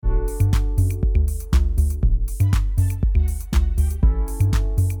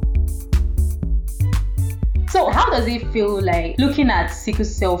how does it feel like looking at sickle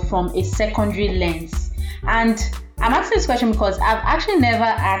cell from a secondary lens? And I'm asking this question because I've actually never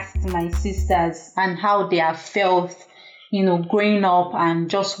asked my sisters and how they have felt, growing up and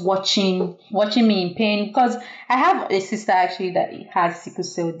just watching me in pain, because I have a sister actually that has sickle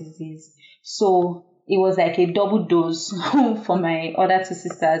cell disease. So it was like a double dose for my other two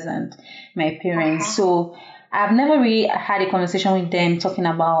sisters and my parents. So I've never really had a conversation with them talking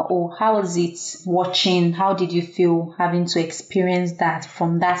about, how was it watching? How did you feel having to experience that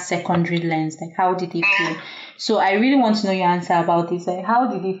from that secondary lens? Like, how did it feel? So I really want to know your answer about this. Like, how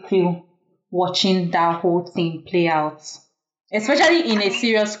did it feel watching that whole thing play out? Especially in a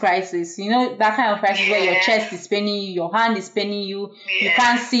serious crisis, that kind of crisis where your chest is paining you, your hand is paining you, you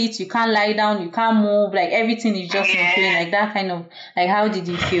can't sit, you can't lie down, you can't move, like everything is just in pain, like that kind of, like, how did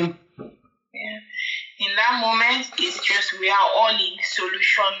you feel? In that moment, it's just we are all in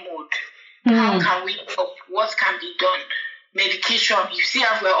solution mode. How can we help? What can be done? Medication, you see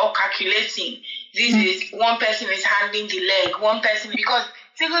how we're all calculating. This is one person is handling the leg, one person, because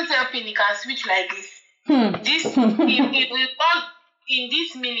sickle cell pain, you can switch like this. This in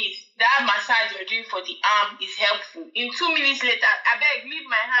this minute, that massage you're doing for the arm is helpful. In 2 minutes later, I beg, leave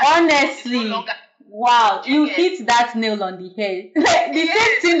my hand. Honestly, wow, you hit that nail on the head. Like the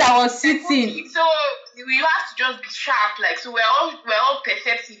same thing that was sitting. So you have to just be sharp. Like, so we're all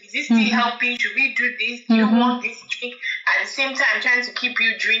perceptive. Is this still helping? Should we do this? Do you want this drink? At the same time, trying to keep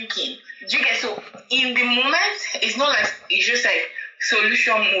you drinking. Do you get? So in the moment, it's not like, it's just like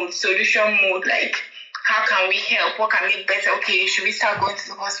solution mode. Like, how can we help? What can make better? Okay, should we start going to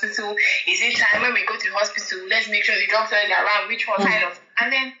the hospital? Is it time when we go to the hospital? Let's make sure the doctor is around. Which one kind of?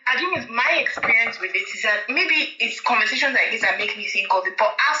 And then I think it's my experience with it is that maybe it's conversations like this that make me think of it.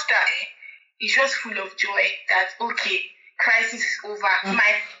 But after, it's just full of joy that, okay, crisis is over.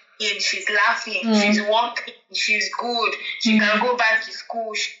 She's laughing, she's walking, she's good, she can go back to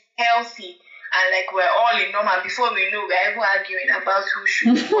school, she's healthy. And like, we're all in normal. Before we know, we're even arguing about who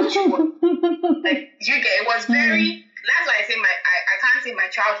should watch what. Like, you get, it was very, that's why I say I can't say my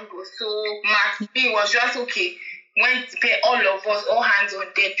childhood was so marked. It was just okay. When all of us, all hands on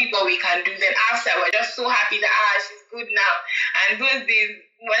deck, people we can do. Then after, we're just so happy that she's good now. And those days,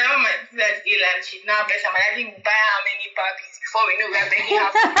 whenever my sister's ill and she's now better, my daddy will buy how many Barbies. Before we know, we're begging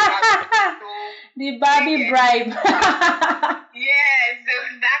her for the Barbie. So, the Barbie bribe. Yeah, so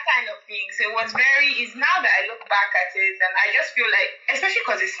that kind of thing. So it was it's now that I look back at it, and I just feel like, especially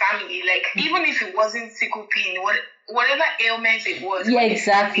because it's family, like, even if it wasn't sickle pain, whatever ailment it was,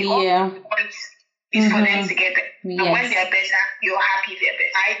 exactly, is for them to get better. And when they're better, you're happy they're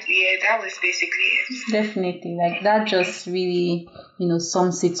better. That was basically it. Definitely. Like, that just really,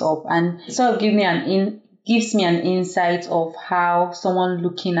 sums it up, and sort of gives me an insight of how someone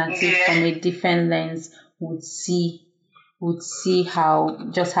looking at it from a different lens would see how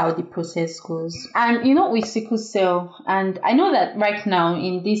the process goes. And with sickle cell, and I know that right now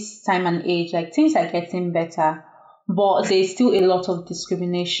in this time and age, like, things are getting better, but there's still a lot of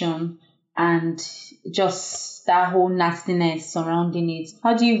discrimination and just that whole nastiness surrounding it.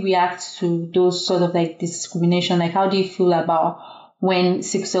 How do you react to those sort of like discrimination? Like, how do you feel about when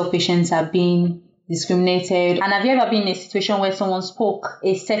sickle cell patients are being discriminated? And have you ever been in a situation where someone spoke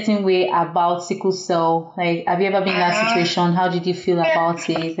a certain way about sickle cell? Like, have you ever been in that situation? How did you feel about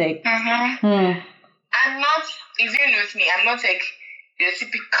it? Like, I'm not, if you know me, I'm not like the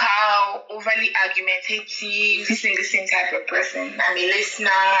typical overly argumentative, listening type of person. I'm a listener.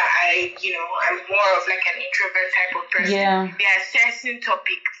 I'm more of like an introvert type of person. Yeah. There are certain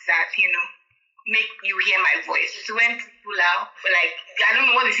topics that, make you hear my voice. So when people are like, I don't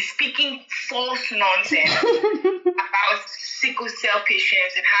know what this is, speaking false nonsense about sickle cell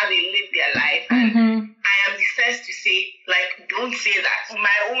patients and how they live their life. I am the first to say, like, don't say that.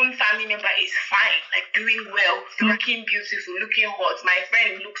 My own family member is fine, like, doing well, looking beautiful, looking hot. My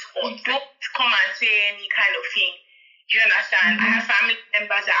friend looks hot. Don't come and say any kind of thing. Do you understand? I have family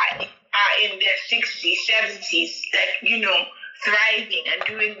members that are in their 60s, 70s, like, thriving and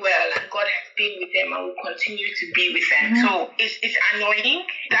doing well, and God has been with them and will continue to be with them. So it's annoying.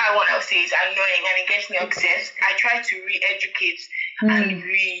 That one I'll say is annoying, and it gets me obsessed. I try to re-educate and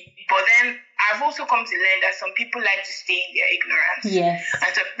read, but then I've also come to learn that some people like to stay in their ignorance. Yes.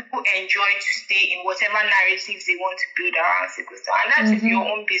 And some people enjoy to stay in whatever narratives they want to build around sickle cell. And that is your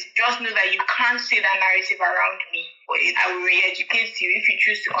own business. Just know that you can't say that narrative around me. But I will re-educate you if you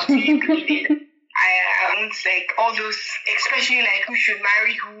choose to continue believing. I won't like all those, especially like who should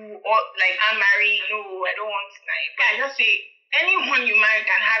marry who, or like I'm married. No, I don't want to. I just say anyone you marry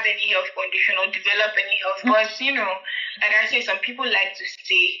can have any health condition or develop any health. But like I say, some people like to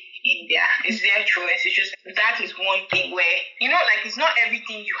stay in there. It's their choice. It's just that is one thing where, like it's not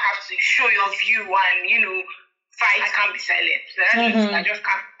everything you have to show your view and, fight. I can't be silent. So that means I just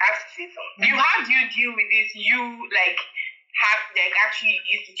can't have to say something. How do you deal with this? Do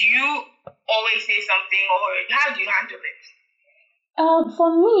you always say something, or how do you handle it? For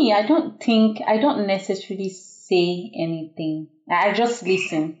me, I don't necessarily say anything. I just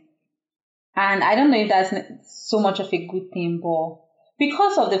listen. And I don't know if that's so much of a good thing, but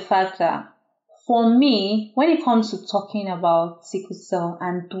because of the fact that for me, when it comes to talking about sickle cell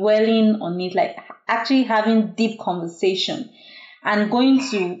and dwelling on it, like actually having deep conversation and going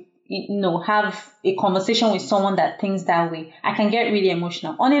to have a conversation with someone that thinks that way, I can get really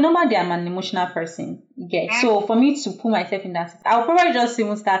emotional. On a normal day, I'm an emotional person. So for me to put myself in that, I'll probably just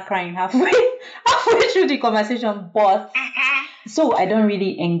even start crying halfway through the conversation. But so I don't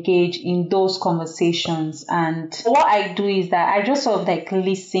really engage in those conversations. And what I do is that I just sort of like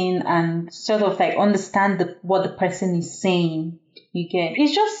listen and sort of like understand what the person is saying.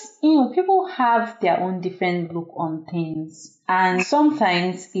 It's just, people have their own different look on things. And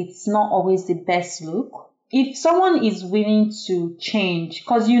sometimes it's not always the best look. If someone is willing to change,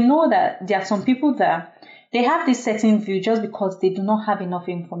 because that there are some people that they have this certain view just because they do not have enough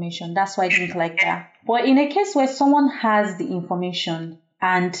information. That's why I think like that. But in a case where someone has the information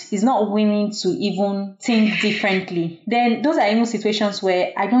and is not willing to even think differently, then those are even situations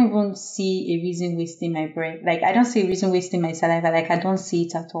where I don't even see a reason wasting my breath. Like, I don't see a reason wasting my saliva. Like, I don't see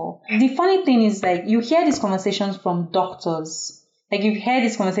it at all. The funny thing is, like, you hear these conversations from doctors. Like, you've heard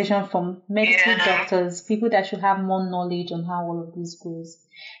this conversation from medical doctors, people that should have more knowledge on how all of this goes.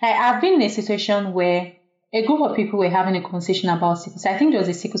 Like, I've been in a situation where a group of people were having a conversation about sickle cell. I think there was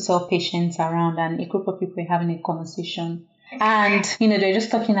a sickle cell patient around, and a group of people were having a conversation. And, they're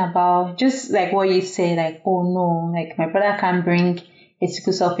just talking about, just like what you say, like, oh no, like my brother can't bring a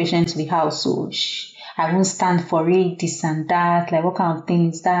sickle cell patient to the house, so I won't stand for it, this and that, like what kind of thing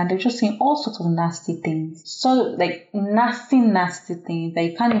is that? And they're just saying all sorts of nasty things. So like nasty things that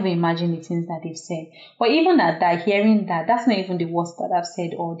you can't even imagine the things that they've said. But even at that, hearing that, that's not even the worst that I've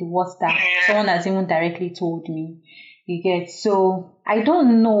said or the worst that someone has even directly told me. So I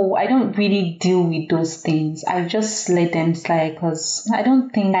don't know. I don't really deal with those things. I just let them slide because I don't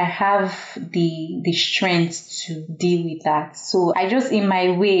think I have the strength to deal with that. So I just, in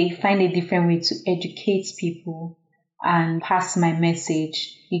my way, find a different way to educate people and pass my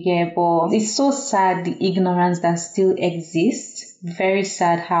message. But it's so sad, the ignorance that still exists. Very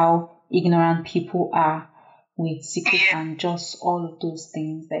sad how ignorant people are with sickle and just all of those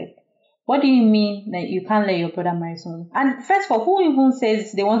things. Like, what do you mean that you can't let your brother marry someone? And first of all, who even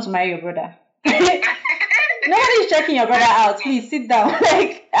says they want to marry your brother? Nobody is checking your brother out. Please sit down.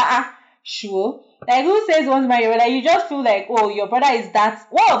 Like, sure. Like, who says want to marry your brother? You just feel like, oh, your brother is that.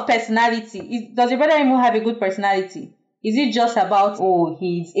 What of personality? Does your brother even have a good personality? Is it just about, oh,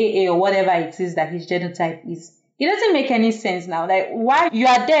 he's AA or whatever it is that his genotype is? It doesn't make any sense now. Like, why you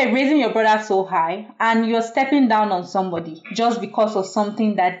are there raising your brother so high and you're stepping down on somebody just because of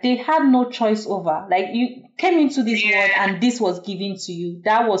something that they had no choice over. Like, you came into this world and this was given to you.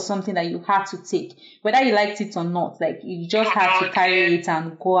 That was something that you had to take, whether you liked it or not. Like, you just had to carry it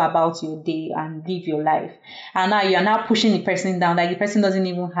and go about your day and live your life. And now you're now pushing the person down. Like, the person doesn't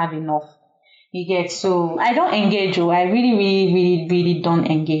even have enough. So I don't engage. I really don't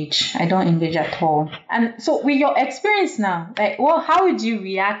engage. I don't engage at all. And so with your experience now, like, how would you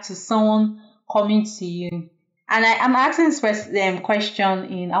react to someone coming to you? And I'm asking this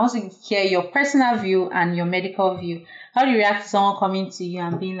question I want to hear your personal view and your medical view. How do you react to someone coming to you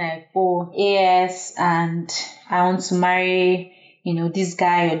and being like, oh, AS, and I want to marry, this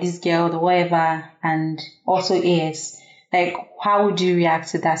guy or this girl or whatever, and also AS? Like, how would you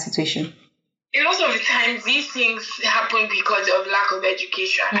react to that situation? A lot of the times, these things happen because of lack of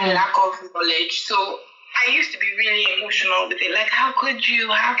education and lack of knowledge. So I used to be really emotional with it. Like, how can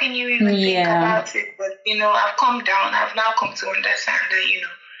you even think about it? But, I've calmed down. I've now come to understand that,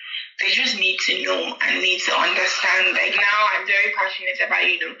 they just need to know and need to understand. Like, now I'm very passionate about,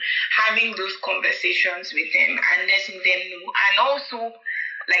 having those conversations with them and letting them know. And also,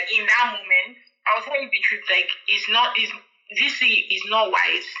 like, in that moment, I'll tell you the truth, like, this is not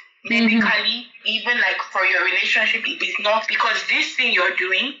wise. Medically, even like for your relationship, it is not, because this thing you're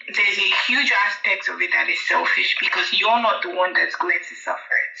doing, there's a huge aspect of it that is selfish, because you're not the one that's going to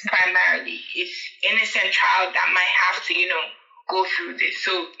suffer. Primarily, it's innocent child that might have to, go through this.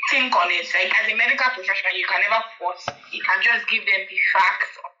 So think on it. Like, as a medical professional, you can never force. You can just give them the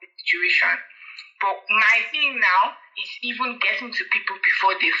facts of the situation. But my thing now is even getting to people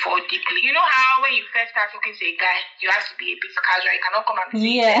before they fall deeply. You know how when you first start talking to a guy, you have to be a bit casual. You cannot come and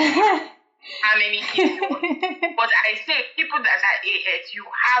say how many kids you want. But I say people that are AS, you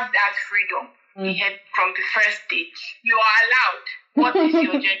have that freedom from the first date. You are allowed. What is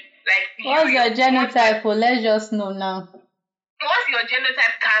your what's your genotype? Let's just know now. What's your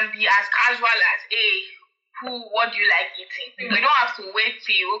genotype can be as casual as what do you like eating? We don't have to wait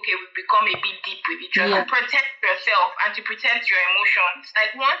till we become a bit deep with each other. Protect yourself and to protect your emotions.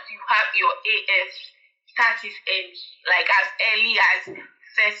 Like once you have your AS, start is early. Like as early as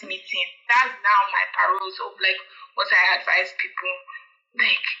first meeting. That's now my paroles of like what I advise people.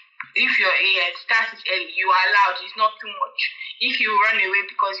 Like if your AS, start is early. You are allowed. It's not too much. If you run away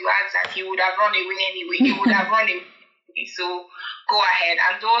because you asked that, you would have run away anyway. You would have run away. So go ahead.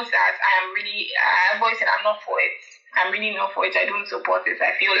 And those that I've always said I'm not for it. I'm really not for it. I don't support it.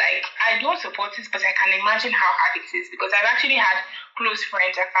 I feel like I don't support it, but I can imagine how hard it is because I've actually had close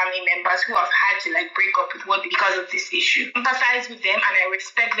friends and family members who have had to like break up with because of this issue. Empathize with them and I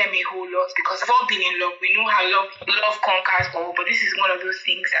respect them a whole lot because we've all been in love. We know how love conquers all, but this is one of those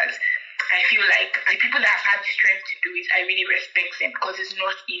things that I feel like the people that have had the strength to do it, I really respect them because it's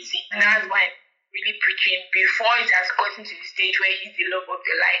not easy. And that's why I'm really preaching before it has gotten to the stage where he's the love of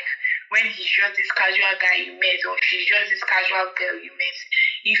your life. When he's just this casual guy you met or she's just this casual girl you met,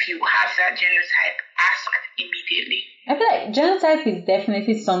 if you have that genotype, ask immediately. I feel like genotype is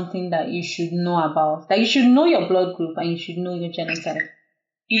definitely something that you should know about. Like you should know your blood group and you should know your genotype.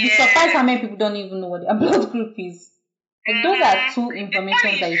 You'd be surprised how many people don't even know what their blood group is. Like those are two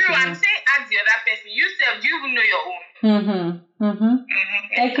information that you should know. I'm saying ask the other person. Yourself, do you even know your own?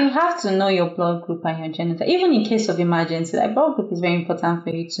 Like you have to know your blood group and your genotype. Even in case of emergency, like blood group is very important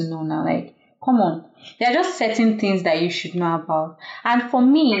for you to know now. Like, come on. There are just certain things that you should know about. And for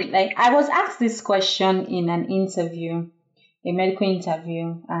me, like I was asked this question in an interview, a medical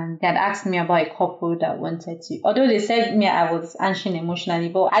interview, and they had asked me about a couple that wanted to, although they said me I was answering emotionally,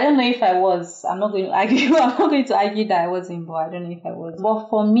 but I don't know if I was. I'm not going to argue. I'm not going to argue that I wasn't, but I don't know if I was. But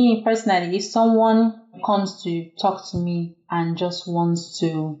for me personally, if someone comes to talk to me and just wants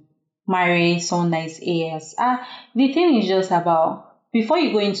to marry someone that is AS, the thing is just about before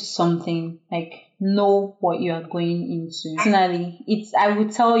you go into something, like know what you are going into. Personally, I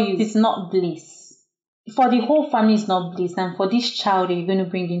would tell you it's not bliss. For the whole family, it's not bliss, and for this child that you're going to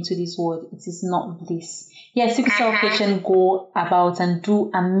bring into this world, it is not bliss. Yes, sickle cell patients go about and do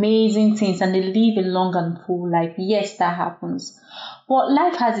amazing things, and they live a long and full life. Yes, that happens, but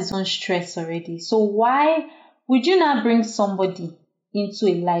life has its own stress already. So why would you not bring somebody into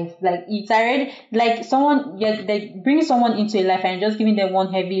a life like it's already like someone? Yeah, they bring someone into a life and just giving them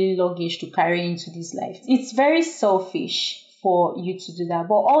one heavy luggage to carry into this life. It's very selfish for you to do that.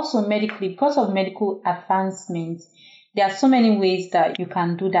 But also medically, because of medical advancement, there are so many ways that you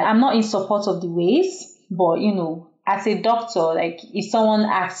can do that. I'm not in support of the ways, but as a doctor, like if someone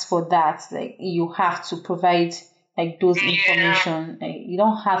asks for that, like you have to provide like those information. Like, you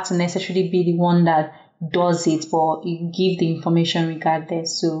don't have to necessarily be the one that does it, but you give the information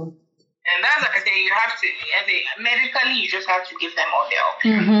regardless. So and that's like I say, you have to medically, you just have to give them all the help.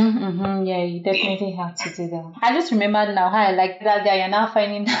 Yeah, you definitely have to do that. I just remembered now how I like that guy. You're now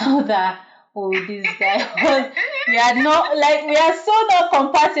finding out that this guy was we are so not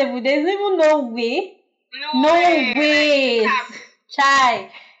compatible. There's even no way. No way.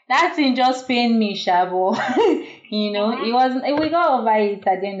 Chai. That thing just pained me, Shabo. It wasn't. We got over it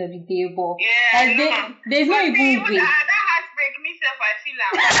at the end of the day, but there's no even way. That heartbreak me self, I feel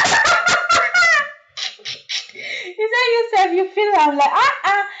You said you feel I'm like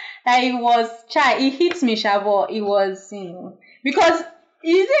that it was it hits me, Shabo. It was because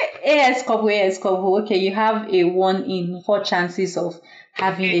is it AS couple? Okay, you have a 1 in 4 chances of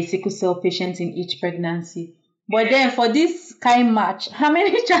having a sickle cell patient in each pregnancy. But then for this kind match, how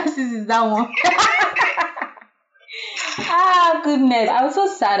many chances is that one? Goodness. I was so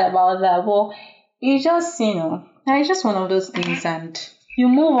sad about that. But it's just, it's just one of those things and you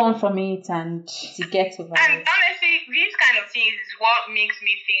move on from it and to get over it. And honestly, these kind of things is what makes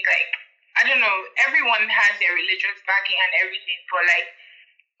me think like, I don't know, everyone has their religious backing and everything, but like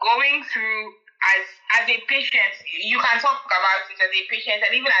going through as a patient, you can talk about it as a patient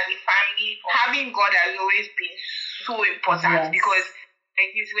and even as a family, having God has always been so important because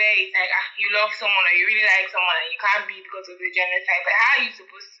like it's where it's like you love someone or you really like someone and you can't be because of the genotype. But how are you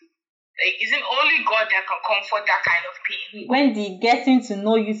supposed to? Like, isn't only God that can comfort that kind of pain? When the getting to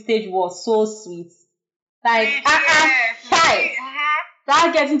know you stage was so sweet. Like,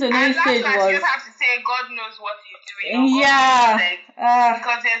 that getting to know you stage was... You just have to say, God knows what is doing. Yeah.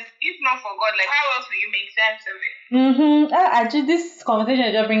 Because if not for God, like how else will you make sense of it? Actually, this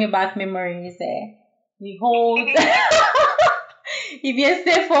conversation just bringing back memories. The whole. If you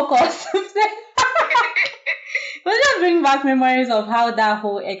stay focused. But just bring back memories of how that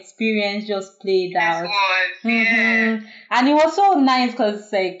whole experience just played out. Yeah. And it was so nice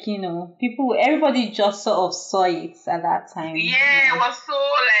because, like, everybody just sort of saw it at that time. Yeah, it was so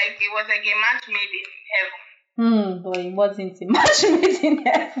it was like a match made in heaven. But it wasn't a match made in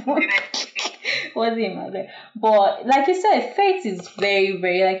heaven. Wasn't. But like you said, faith is very,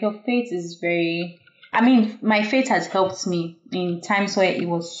 very, like, your faith is very. I mean, my faith has helped me in times where it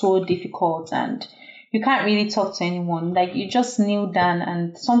was so difficult and you can't really talk to anyone. Like, you just kneel down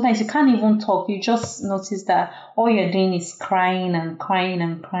and sometimes you can't even talk. You just notice that all you're doing is crying and crying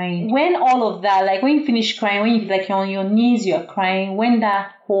and crying. When all of that, like when you finish crying, when you're on your knees, you're crying, when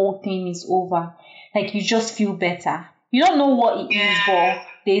that whole thing is over, like you just feel better. You don't know what it is, but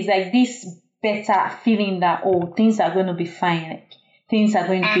there's like this better feeling that, things are going to be fine. Like, things are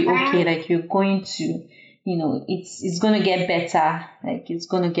going to be okay. Like, you're going to, it's going to get better. Like, it's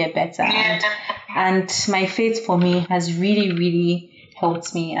going to get better. And my faith for me has really, really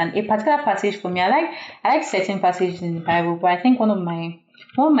helped me. And a particular passage for me, I like certain passages in the Bible, but I think one of my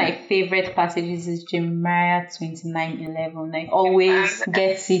favorite passages is Jeremiah 29:11. Like, always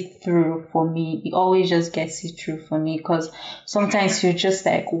gets it through for me. It always just gets it through for me, because sometimes you're just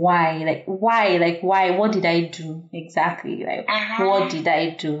like, why? What did I do exactly? Like, what did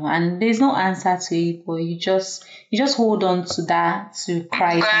I do? And there's no answer to it, but you just hold on to that, to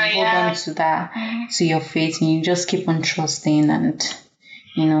Christ, and hold on to that, to your faith, and you just keep on trusting, and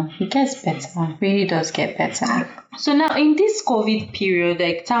it gets better. It really does get better. So now in this COVID period,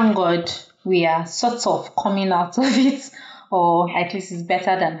 like, thank God we are sort of coming out of it, or at least it's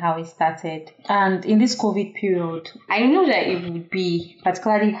better than how it started. And in this COVID period, I know that it would be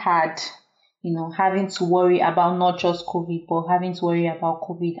particularly hard, having to worry about not just COVID, but having to worry about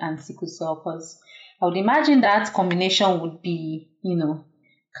COVID and sickle cell, because I would imagine that combination would be,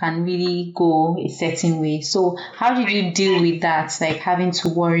 can really go a certain way. So how did you deal with that, like having to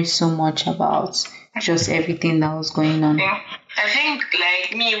worry so much about just everything that was going on? I think,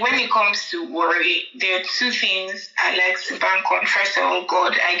 like me, when it comes to worry, there are two things I like to bank on. First of all,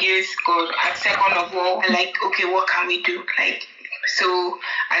 God, I guess God. And second of all, I like, okay, what can we do? Like, so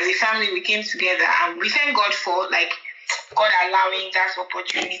as a family, we came together and we thank God for, like, God allowing that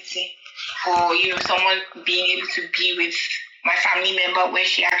opportunity for, someone being able to be with my family member where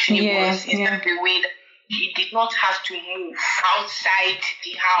she actually was, in such a way that she did not have to move outside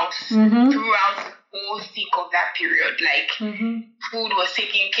the house throughout the whole thick of that period. Like, food was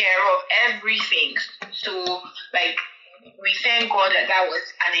taken care of, everything. So, like, we thank God that was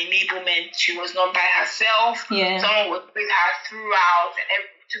an enablement. She was not by herself. Someone was with her throughout, and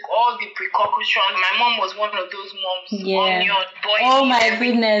took all the precautions. My mom was one of those moms. Onion, boy. Oh my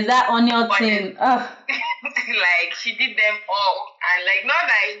goodness, that onion thing. Like, she did them all, and like, not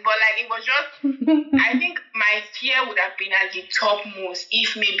that, but like, it was just. I think my fear would have been at the topmost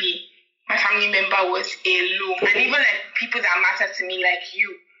if maybe my family member was alone, and even like people that matter to me, like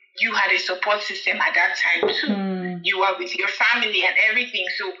you had a support system at that time too. You were with your family and everything,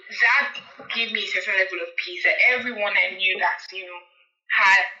 so that gave me a certain level of peace. That everyone I knew that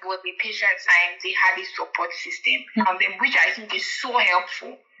was a patient time, they had a support system, which I think is so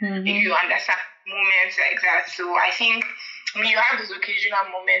helpful if you understand moments like that. So I think you have those occasional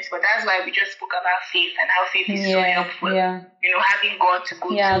moments, but that's why we just spoke about faith and how faith is so helpful. Having God to go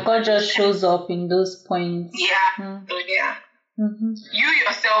to. God just shows up in those points. You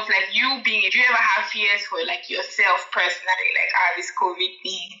yourself, like you being, do you ever have fears for like yourself personally, like this COVID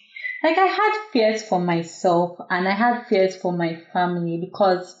thing? Like, I had fears for myself and I had fears for my family,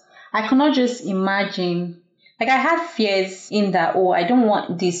 because I could not just imagine. Like, I had fears in that, I don't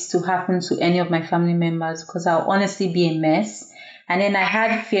want this to happen to any of my family members, because I'll honestly be a mess. And then I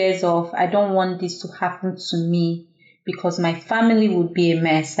had fears of, I don't want this to happen to me, because my family would be a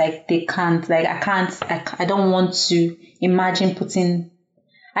mess. Like, they can't, like, I don't want to imagine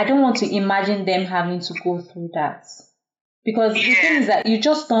them having to go through that. Because the thing is that you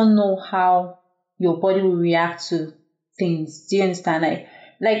just don't know how your body will react to things. Do you understand?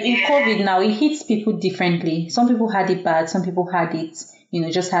 Like in COVID now, it hits people differently. Some people had it bad. Some people had it,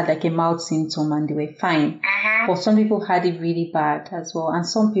 just had like a mild symptom and they were fine. But some people had it really bad as well. And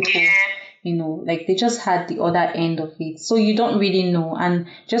some people, like they just had the other end of it. So you don't really know. And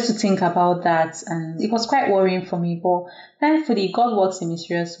just to think about that, and it was quite worrying for me. But thankfully, God works in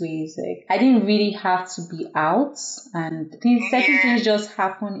mysterious ways. Like, I didn't really have to be out. And certain things just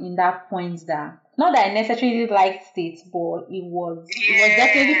happened in that point that, not that I necessarily liked it, but it was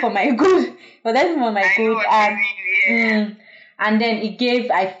definitely for my good. It was definitely for my I know good. what you And mean. and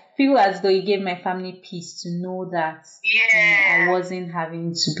then I feel as though it gave my family peace to know that I wasn't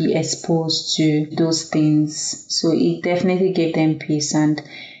having to be exposed to those things. So it definitely gave them peace, and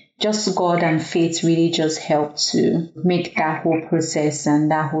just God and faith really just helped to make that whole process and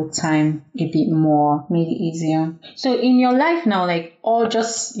that whole time a bit more, made it easier. So in your life now, like, or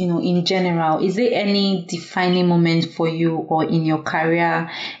just, in general, is there any defining moment for you, or in your career,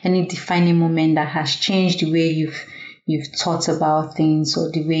 any defining moment that has changed the way you've thought about things,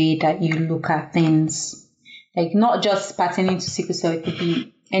 or the way that you look at things? Like, not just pertaining to sickle cell, it could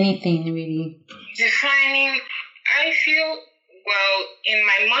be anything really. Defining, I feel, well, in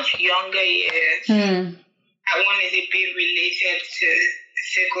my much younger years, that one is a bit related to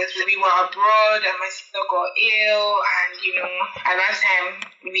sickle. We were abroad and my sister got ill, and at that time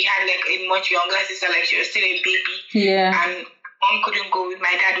we had like a much younger sister, like she was still a baby. Yeah. And mom couldn't go with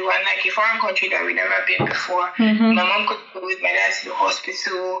my dad. We were in like a foreign country that we'd never been before. My mom couldn't go with my dad to the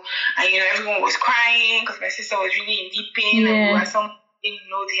hospital, and everyone was crying because my sister was really in deep pain, and we were didn't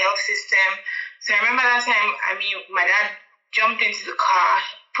know the health system. So I remember that time, my dad jumped into the car,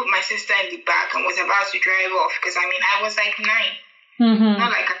 put my sister in the back, and was about to drive off because I was like 9,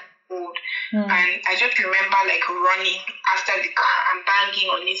 not like old. And I just remember like running after the car and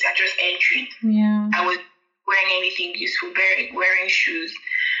banging on it and just entering. I was wearing anything useful, wearing shoes.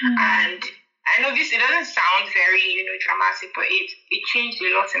 And I know it doesn't sound very, dramatic, but it changed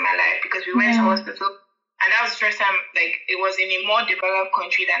a lot in my life because we went to hospital. And that was the first time, like, it was in a more developed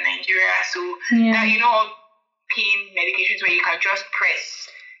country than Nigeria. So, that, pain medications where you can just press.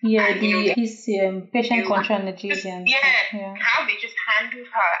 Yeah, and, patient control analgesia. How they just handled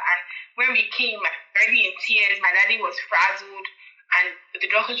her. And when we came, already in tears, my daddy was frazzled. And the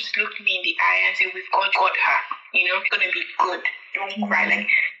doctor just looked me in the eye and said, "We've got her. It's going to be good. Don't cry." Like,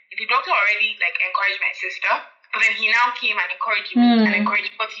 the doctor already, like, encouraged my sister. But then he now came and encouraged me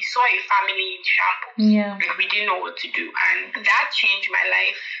because he saw a family in shambles. Like, we didn't know what to do. And that changed my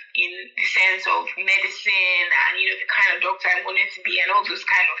life in the sense of medicine and, the kind of doctor I wanted to be and all those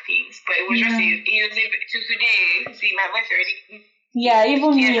kind of things. But it was just, to today, see, my voice already... Yeah,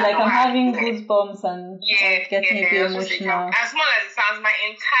 even me, like, I'm having goosebumps and getting a bit emotional. As small as it sounds, my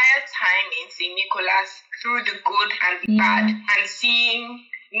entire time in St. Nicholas, through the good and the bad, and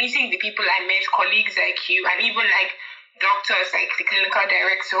meeting the people I met, colleagues like you, and even like doctors, like the clinical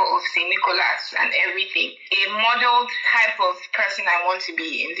director of St. Nicholas and everything, a modeled type of person I want to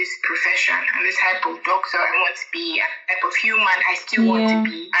be in this profession, and the type of doctor I want to be, and the type of human I still want to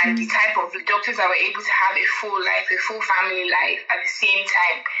be, and the type of doctors that were able to have a full life, a full family life, at the same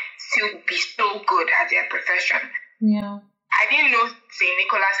time still be so good at their profession. I didn't know St.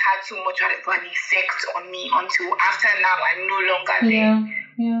 Nicholas had so much of an effect on me until after now I'm no longer there.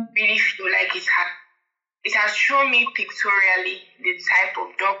 Really feel like it has shown me pictorially the type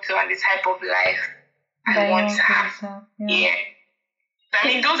of doctor and the type of life I want to have. So,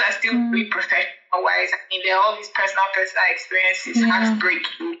 those are still very professional wise. There are all these personal experiences, heartbreak,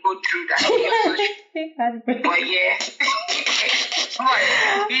 you go through that. But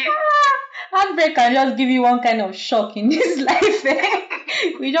heartbreak can just give you one kind of shock in this life.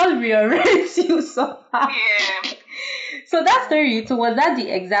 We just reorient you somehow. So that story, so was that the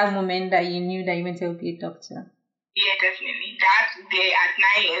exact moment that you knew that you went to be a doctor? Yeah, definitely. That day at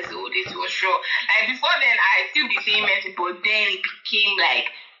 9 years old, it was sure. Like, before then, I still the same message, but then it became like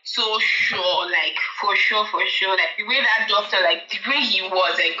so sure, like for sure. Like the way that doctor, like the way he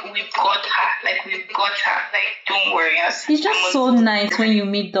was, like we've got her, like don't worry. It's just so nice when you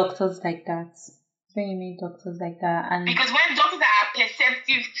meet doctors like that. And because when doctors are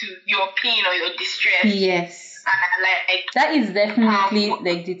perceptive to your pain or your distress, like that is definitely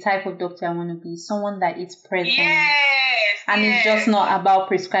like the type of doctor I want to be. Someone that is present. And it's just not about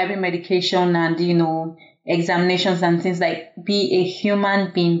prescribing medication and examinations and things. Like, be a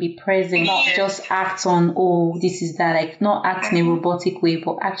human being, be present, not just act on this is that, like not act in a robotic way,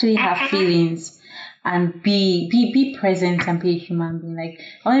 but actually have feelings and be present and be a human being. Like,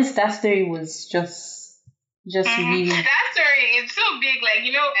 honestly, that story was just really. That story is so big. Like, at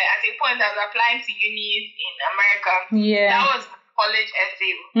a point I was applying to unis in America. That was college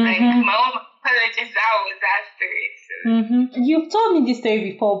essay. Like, my own college essay, that was that story. So. You've told me this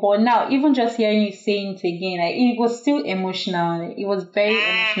story before, but now, even just hearing you saying it again, like, it was still emotional. Like, it was very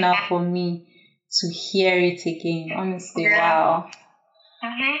emotional for me to hear it again. Honestly, wow.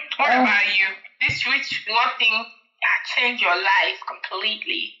 What about you? What thing changed your life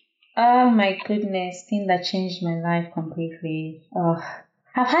completely? Oh my goodness, thing that changed my life completely.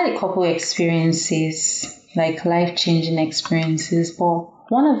 I've had a couple experiences, like life-changing experiences, but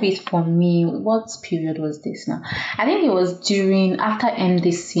one of it for me, what period was this now? I think it was after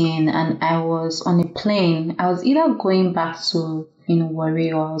MDCN, and I was on a plane. I was either going back to,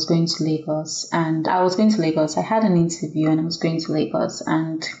 Warri, or I was going to Lagos. And I was going to Lagos. I had an interview and I was going to Lagos,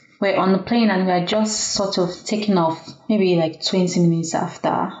 and we're on the plane and we are just sort of taking off maybe like 20 minutes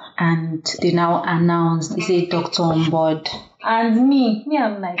after, and they now announced there's a doctor on board. And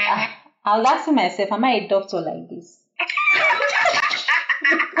I'm like, I was asking myself, am I a doctor like this?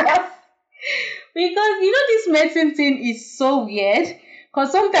 because this medicine thing is so weird,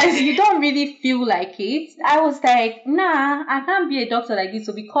 because sometimes you don't really feel like it. I was like, nah, I can't be a doctor like this.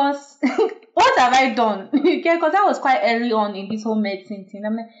 So because what have I done? Because I was quite early on in this whole medicine thing.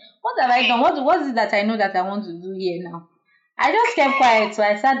 I'm like, what have I done? What is it that I know that I want to do here now? I just kept quiet. So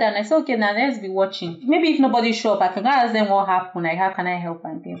I sat down. I said, okay, now let's be watching. Maybe if nobody show up, I can go ask them what happened, like how can I help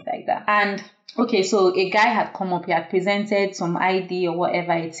and things like that. And okay, so a guy had come up. He had presented some ID or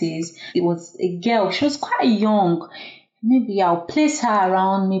whatever it is. It was a girl. She was quite young. Maybe I'll place her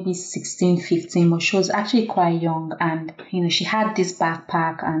around maybe 16, 15, but she was actually quite young. And, she had this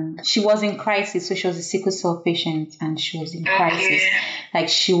backpack and she was in crisis. So she was a sickle cell patient and she was in crisis. Like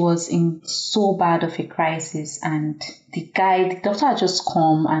she was in so bad of a crisis. And the doctor had just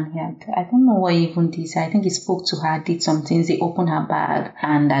come and I don't know what he even did. I think he spoke to her, did some things. They opened her bag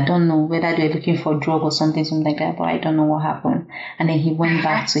and I don't know whether they were looking for a drug or something like that, but I don't know what happened. And then he went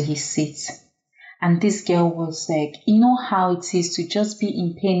back to his seat. And this girl was like, how it is to just be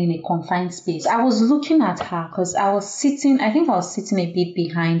in pain in a confined space. I was looking at her because I think I was sitting a bit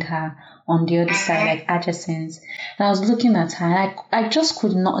behind her on the other side, like adjacent. And I was looking at her and I just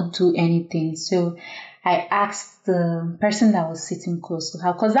could not do anything. So I asked the person that was sitting close to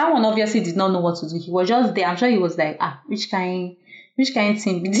her, because that one obviously did not know what to do. He was just there. I'm sure he was like, which kind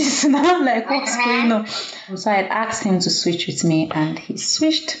thing is this now? Like, what's going on? So I had asked him to switch with me and he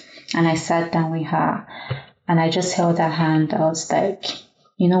switched. And I sat down with her and I just held her hand. I was like,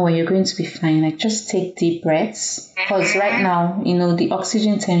 what, you're going to be fine. Like, just take deep breaths. Because right now, the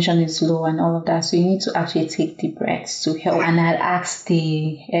oxygen tension is low and all of that. So you need to actually take deep breaths to help. And I asked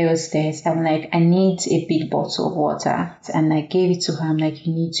the air hostess, I'm like, I need a big bottle of water. And I gave it to her. I'm like,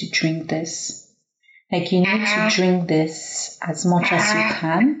 you need to drink this. Like, you need to drink this as much as you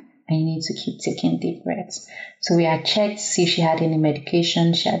can. I need to keep taking deep breaths. So we had checked to see if she had any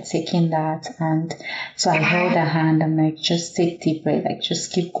medication. She had taken that. And so I held her hand. I'm like, just take deep breath. Like,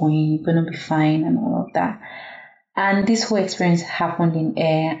 just keep going. You're going to be fine and all of that. And this whole experience happened in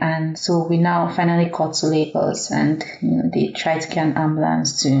air. And so we now finally got to Lagos and, they tried to get an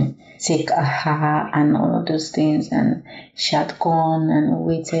ambulance to take her and all of those things. And she had gone and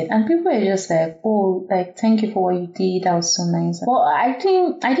waited. And people were just like, oh, like, thank you for what you did. That was so nice. Well, I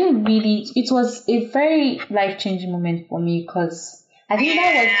didn't really, it was a very life-changing moment for me, because I think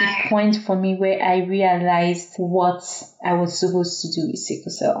that was the point for me where I realized what I was supposed to do with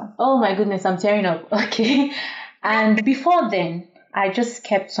sickle cell. Oh my goodness, I'm tearing up. Okay. And before then, I just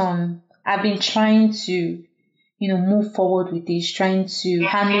kept on, I've been trying to, move forward with this, trying to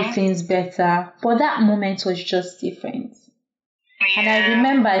handle things better. But that moment was just different. And I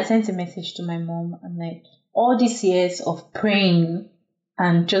remember I sent a message to my mom. I'm like, all these years of praying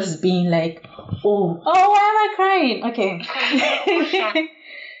and just being like, oh, why am I crying? Okay.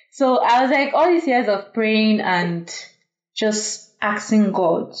 So I was like, all these years of praying and just asking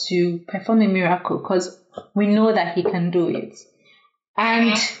God to perform a miracle, because we know that he can do it.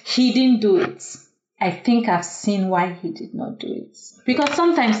 And he didn't do it. I think I've seen why he did not do it. Because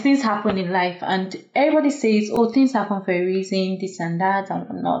sometimes things happen in life and everybody says, oh, things happen for a reason, this and that and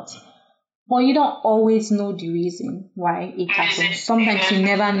whatnot. But you don't always know the reason why it happens. Sometimes you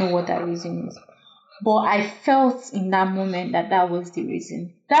never know what that reason is. But I felt in that moment that was the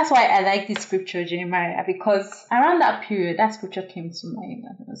reason. That's why I like this scripture, Jeremiah, because around that period, that scripture came to mind.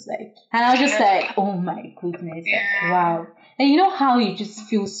 And I was just like, oh my goodness, like, wow. And you know how you just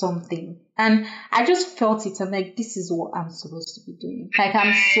feel something. And I just felt it. I'm like, this is what I'm supposed to be doing. Like,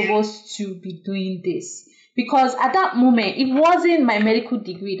 I'm supposed to be doing this. Because at that moment, it wasn't my medical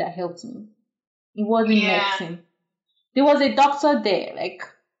degree that helped me. It wasn't medicine. There was a doctor there, like,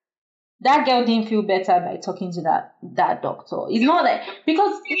 that girl didn't feel better by talking to that doctor. It's not like,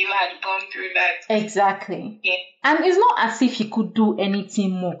 because you had gone through that. Exactly. Yeah. And it's not as if he could do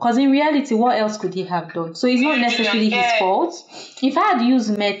anything more. Because in reality, what else could he have done? So it's not necessarily his fault. If I had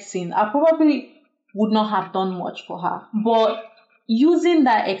used medicine, I probably would not have done much for her. But using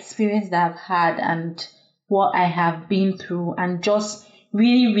that experience that I've had and what I have been through, and just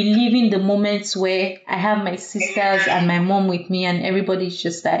really reliving the moments where I have my sisters and my mom with me, and everybody's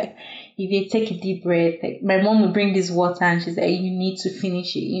just like, if they take a deep breath, like my mom will bring this water and she's like, you need to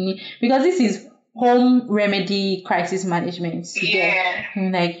finish it. Because this is home remedy crisis management.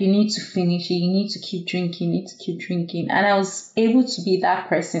 Like, you need to finish it, you need to keep drinking, and I was able to be that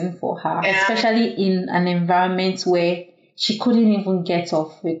person for her, especially in an environment where she couldn't even get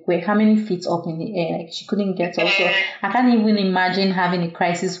off. We're how many feet up in the air? Like, she couldn't get off. So I can't even imagine having a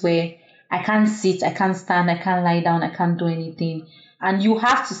crisis where I can't sit, I can't stand, I can't lie down, I can't do anything. And you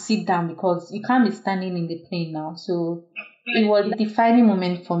have to sit down because you can't be standing in the plane now. So it was a defining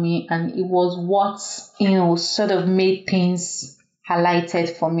moment for me, and it was what, sort of made things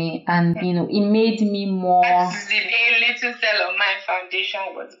highlighted for me, and it made me more. That's the day Little Cell of My Foundation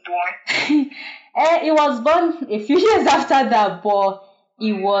was born. It was born a few years after that, but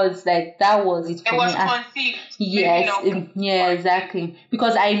it was like, that was it for me. It was conceived. Yes, exactly.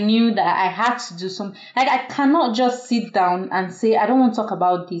 Because I knew that I had to do something. Like, I cannot just sit down and say, I don't want to talk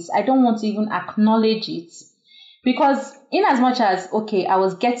about this. I don't want to even acknowledge it. Because in as much as, okay, I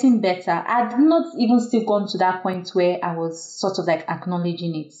was getting better, I'd not even still gone to that point where I was sort of like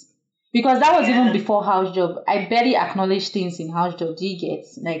acknowledging it. Because that was even before house job. I barely acknowledged things in house job. Do you get?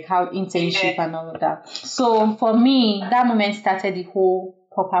 Like, how internship and all of that. So for me, that moment started the whole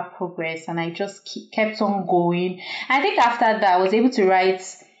proper progress, and I just kept on going. I think after that, I was able to write,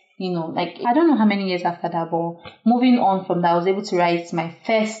 like, I don't know how many years after that, but moving on from that, I was able to write my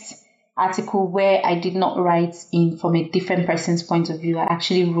first article where I did not write in from a different person's point of view. I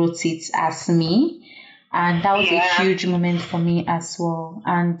actually wrote it as me, and that was a huge moment for me as well.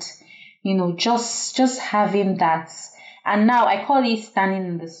 And just having that, and now I call it Standing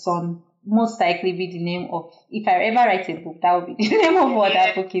in the Sun. Most likely be the name of, if I ever write a book, that would be the name of what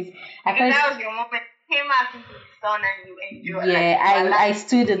that book is. That was your moment. Came out into the sun and you enjoyed. I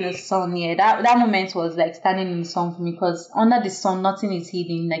stood in the sun. That moment was like standing in the sun for me, because under the sun nothing is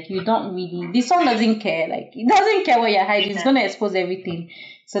hidden. Like, you don't really, the sun doesn't care. Like, it doesn't care what you're hiding. It's gonna expose everything.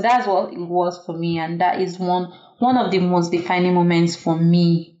 So that's what it was for me, and that is one of the most defining moments for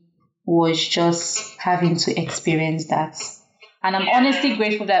me, was just having to experience that. And I'm honestly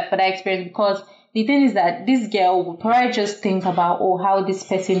grateful for that experience, because the thing is that this girl would probably just think about, how this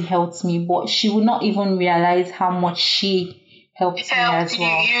person helped me, but she would not even realize how much she helped me as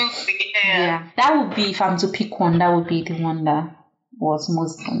well. That would be, if I'm to pick one, that would be the one that was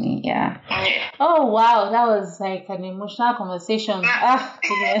most for me. Oh wow, that was like an emotional conversation.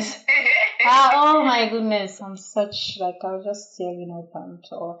 Goodness. Oh my goodness, I'm such, like, I was just tearing up and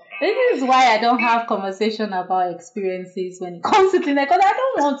all. This is why I don't have conversation about experiences when it comes to things, because I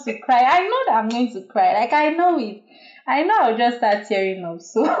don't want to cry. I know that I'm going to cry. Like, I know it. I know I'll just start tearing up.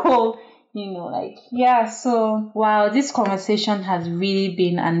 So, so wow, this conversation has really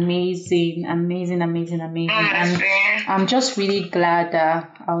been amazing. And I'm just really glad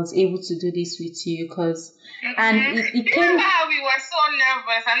that I was able to do this with you, because it came. Remember how we were so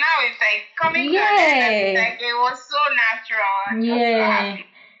nervous, and now it's like coming to an end. Like, it was so natural.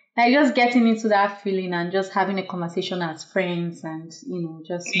 Like, just getting into that feeling and just having a conversation as friends, and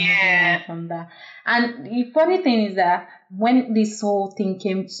just moving on from that. And the funny thing is that when this whole thing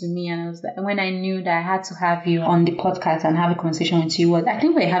came to me, and I was like, when I knew that I had to have you on the podcast and have a conversation with you, I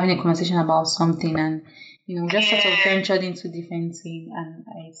think we were having a conversation about something, and just sort of ventured into different things, and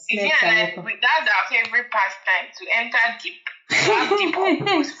I slept. That's our favorite pastime, to enter deep.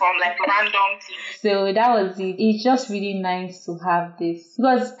 From like random things. So that was it. It's just really nice to have this,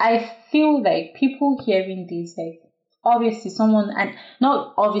 because I feel like people hearing this, like, obviously someone, and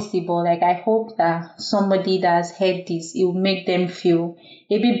not obviously, but like, I hope that somebody that has heard this, it will make them feel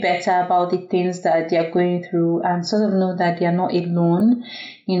a bit better about the things that they are going through, and sort of know that they are not alone.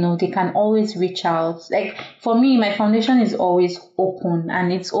 They can always reach out. Like, for me, my foundation is always open,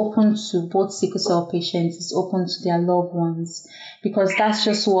 and it's open to both sickle cell patients, it's open to their loved ones, because that's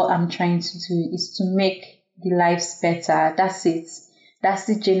just what I'm trying to do, is to make the lives better. That's it. That's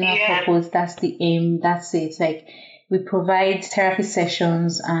the general purpose. That's the aim. That's it. Like, we provide therapy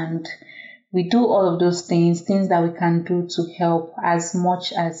sessions, and we do all of those things that we can do to help as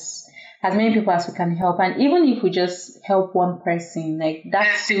many people as we can help. And even if we just help one person, like,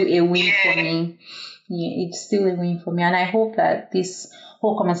 that's still a win for me. It's still a win for me. And I hope that this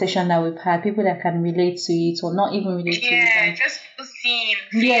whole conversation that we've had, people that can relate to it, or not even relate to it. Just feel seen.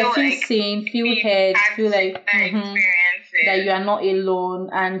 Feel seen, feel heard, feel like that you are not alone.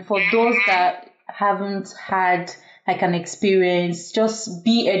 And for those that haven't had like an experience, just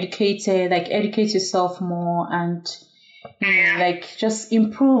be educated, like, educate yourself more, and like just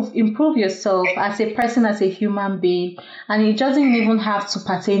improve yourself as a person, as a human being. And it doesn't even have to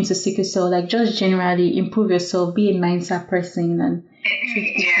pertain to sickle cell, like just generally improve yourself, be a nicer person and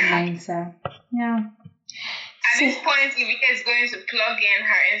treat people nicer. Yeah. At this point, Ivika is going to plug in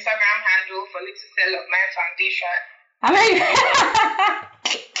her Instagram handle for Little Cell of My Foundation.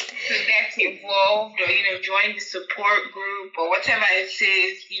 To get involved or join the support group or whatever it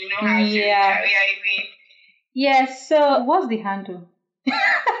says, how to reach out. Yes, so what's the handle?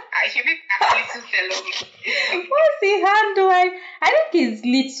 I should be Little Cell of Mine. What's the handle? I think it's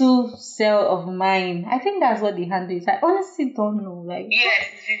Little Cell of Mine. I think that's what the handle is. I honestly don't know. Yes,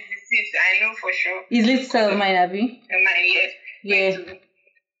 it's I know for sure. It's Little Cell of Mine, Abby? Mine, yes. Yeah.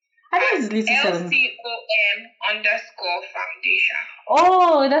 I think it's Little Cell of Mine. LCOM_foundation.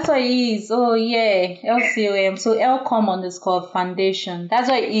 Oh, that's what it is. Oh, yeah. LCOM. So LCOM_foundation. That's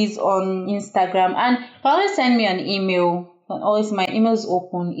what it is on Instagram. And always send me an email. Always, my email is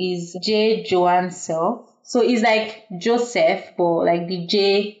open. Is JJoanneSelf. So it's like Joseph, but like the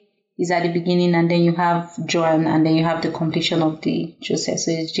J is at the beginning, and then you have Joanne, and then you have the completion of the Joseph.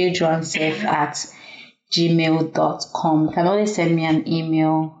 So it's JJoanneSelf@gmail.com. You can always send me an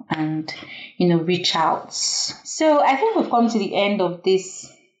email and reach out. So I think we've come to the end of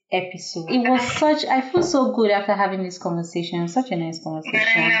this episode. It was I feel so good after having this conversation. Such a nice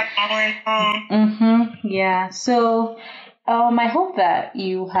conversation. Yeah. So I hope that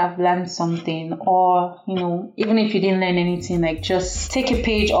you have learned something, or even if you didn't learn anything, like just take a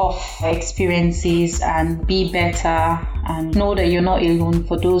page off experiences and be better, and know that you're not alone.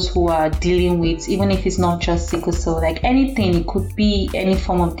 For those who are dealing with, even if it's not just sickle cell, like anything, it could be any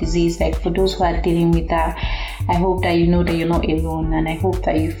form of disease. Like for those who are dealing with that, I hope that you know that you're not alone, and I hope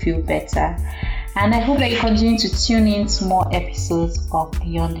that you feel better. And I hope that you continue to tune in to more episodes of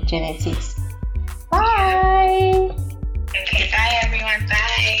Beyond the Genetics. Bye. Okay, bye everyone.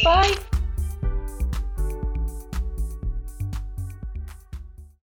 Bye. Bye.